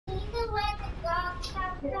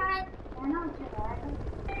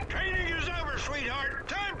sweetheart.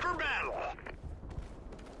 Time for battle.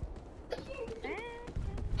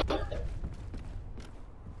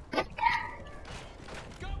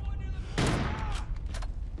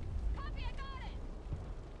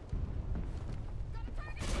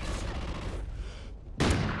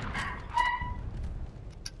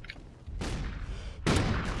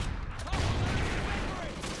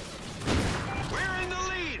 We're in the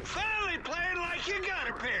lead. Finally playing like you got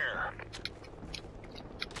a pair.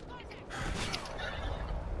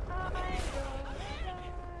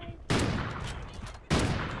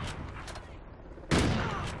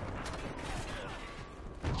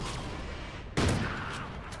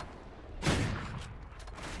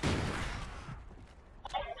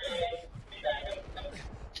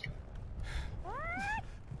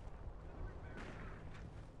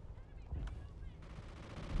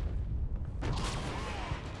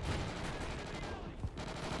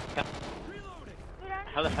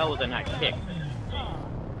 How the hell was I not kicked?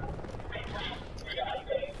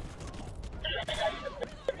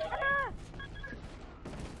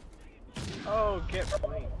 Oh, get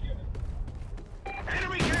flanked.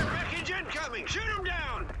 Enemy care package incoming. Shoot him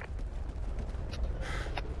down.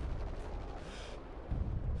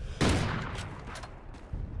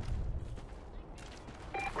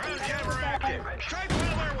 Ground jammer active. Strike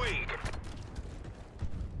while they're weak.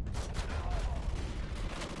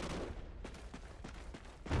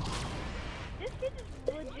 This kid just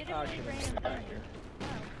legitimately ran in front of you.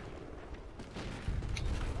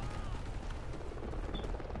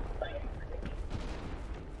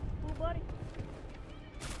 Ooh, buddy.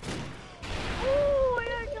 Ooh, I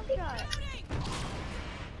got a jump shot.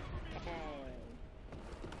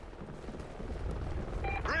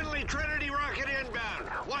 Friendly Trinity rocket inbound.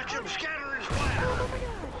 Watch them scatter and splatter. Oh my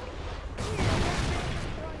gosh. Here, I got a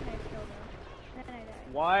throwing knife kill though. Then I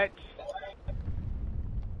died. What?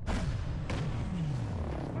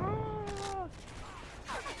 Oh.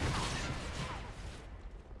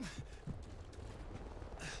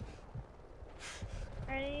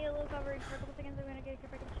 Alright, I need a little coverage for a couple seconds. I'm gonna get a care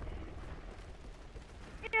package.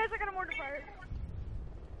 Yes, I got a mortar fire.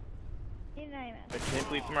 Need an IMS. I can't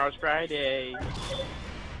believe tomorrow's Friday.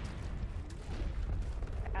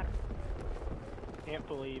 Got him. Can't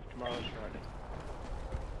believe tomorrow's Friday.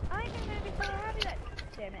 I'm gonna be so happy that.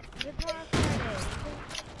 Damn it. It's tomorrow's Friday.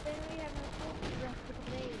 Then we have no school for the rest of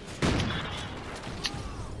the day.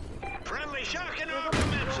 Friendly shock and awe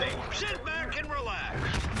commencing. Sit back and relax.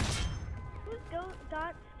 Who's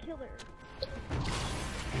Dot's killer?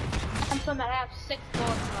 I'm from that have 6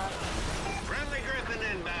 bullets left. Friendly Griffin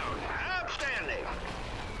inbound. Outstanding.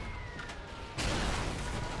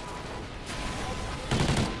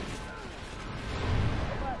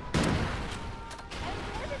 What? I'm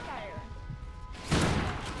mortar fire.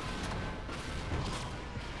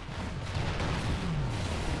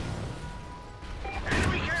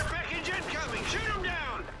 Enemy care package incoming. Shoot him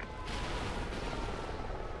down.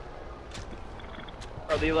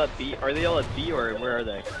 Are they all at B? Are they all at B or where are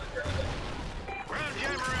they? Ground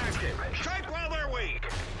jammer active. Strike while they're weak.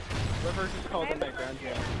 Whoever just called in that ground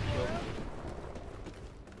jam killed me.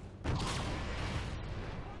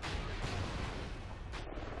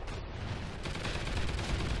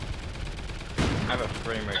 I have a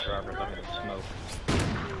frame rate driver, but I'm gonna smoke.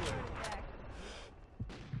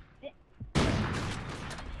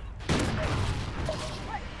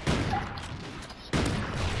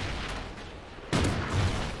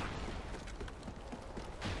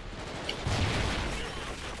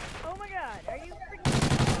 Oh my god, are you freaking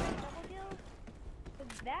double kills?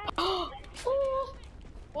 With that? Oh,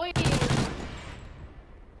 wait.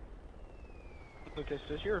 Lucas,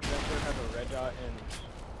 does your Venture have a red dot and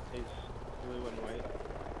is blue and white?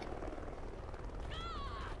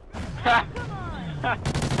 Come on!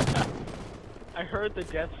 I heard the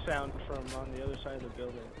death sound from on the other side of the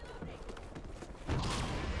building.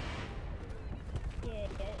 Yeah,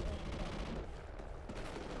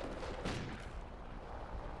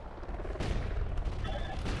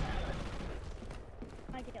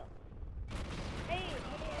 my kill. Hey,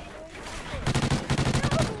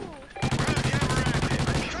 Ground jammer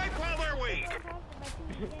active. Strike while they're weak.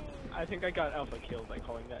 I think I got alpha killed by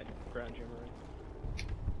calling that ground jammer.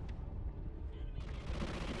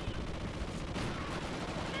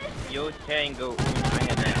 Yo Tango, I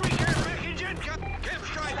had that. Enemy care package incoming. Cap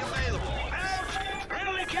strike available. Out.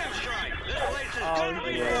 Friendly cap strike. This place is gonna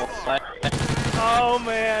be Yeah. full. Oh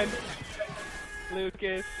man!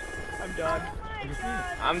 Lucas, I'm done. Oh my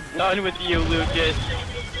god! I'm done with you, Lucas.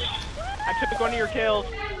 I took one of your kills.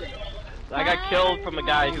 I got killed from a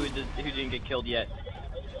guy who didn't get killed yet.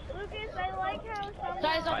 Lucas, I like how some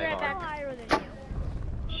Guys, I'll be right are back. higher than you.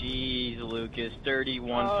 Jeez, Lucas,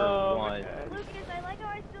 31 Oh, for 1. man. Lucas, I like how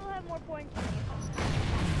I still have more points than you.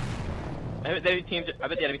 I bet the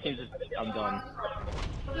enemy teams is, I'm done.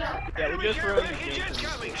 Yeah, we Enemy just care ruined the package game.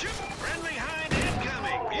 incoming. Shoot. Friendly hind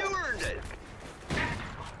incoming. You earned it.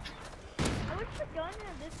 I wish the gun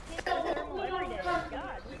had this skin thermal every day.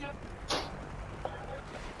 God.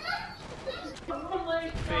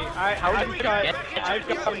 See, I've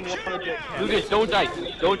got one legit cam. Lucas, don't die.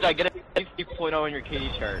 Don't die. Get a 50.0 on your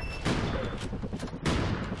KD chart.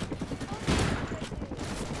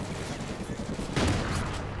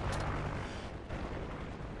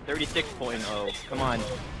 $36.0. Come on.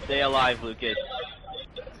 Stay alive, Lucas.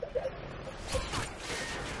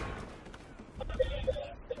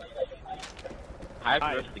 High for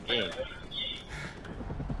the rest of the game.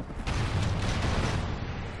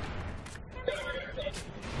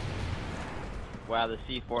 Wow, the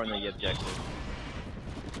C4 and the objective.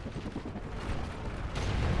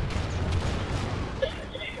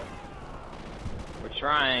 We're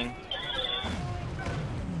trying.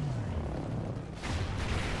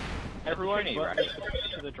 Everyone Opportunity, but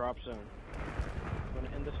right? to the drop zone. I'm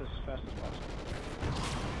gonna end this as fast as possible.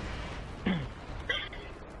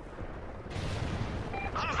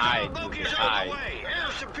 Hide, Hostile Lucas, bogies on hide. the way.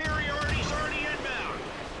 Air superiority's already inbound.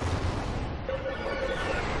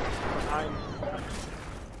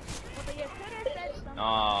 But you could have said something.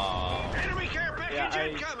 Oh. Enemy care package Yeah, I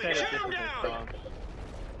incoming. said it Shoot just him as down. wrong.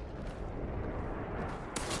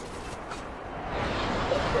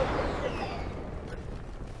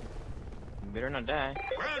 You better not die.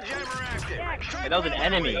 Ground jammer active. Hey, that was an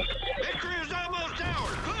enemy. Victory is almost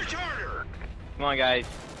ours. Push harder. Come on, guys.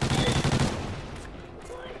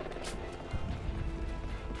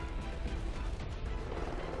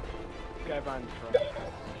 Guy behind the truck.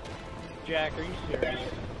 Jack, are you serious?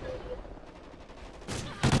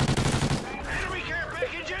 Enemy care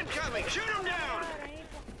package incoming. Shoot him down. God, I need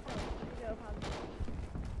to go positive.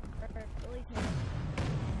 Or delete me.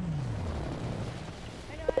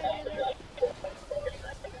 I know how to do this.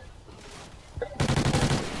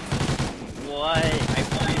 What? I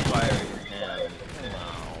free fired him.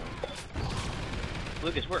 Wow.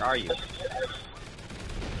 Lucas, where are you?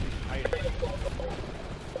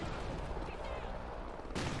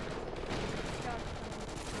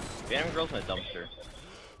 Phantom Girl's in a dumpster.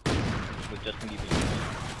 With Justin Bieber.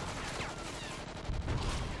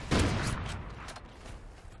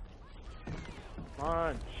 Come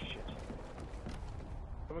on, shit.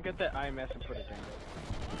 Someone get that IMS and put it down.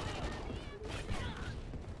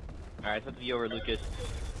 Alright, it's up to you over, Lucas.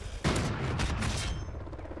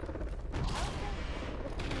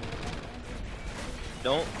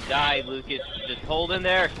 Don't die, Lucas. Just hold in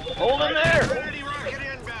there. Hold in there! Trinity rocket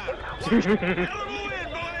inbound. Watch it. Hell of a win,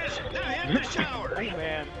 boys. Now hit the shower. Oh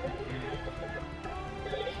man.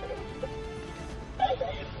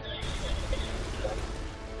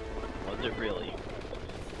 Was it really?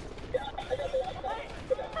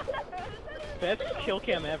 Best kill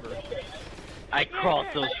cam ever. I crawled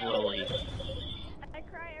so slowly. I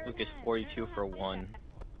cry every Lucas, time. 42 for 1.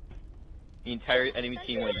 The entire enemy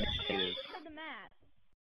team went negative. The math.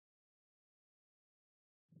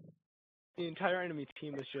 The entire enemy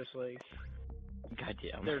team was just like,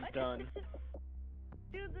 Goddamn. they're done.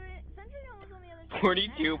 Dude, the sentry almost on the other side.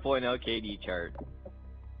 42.0 KD chart.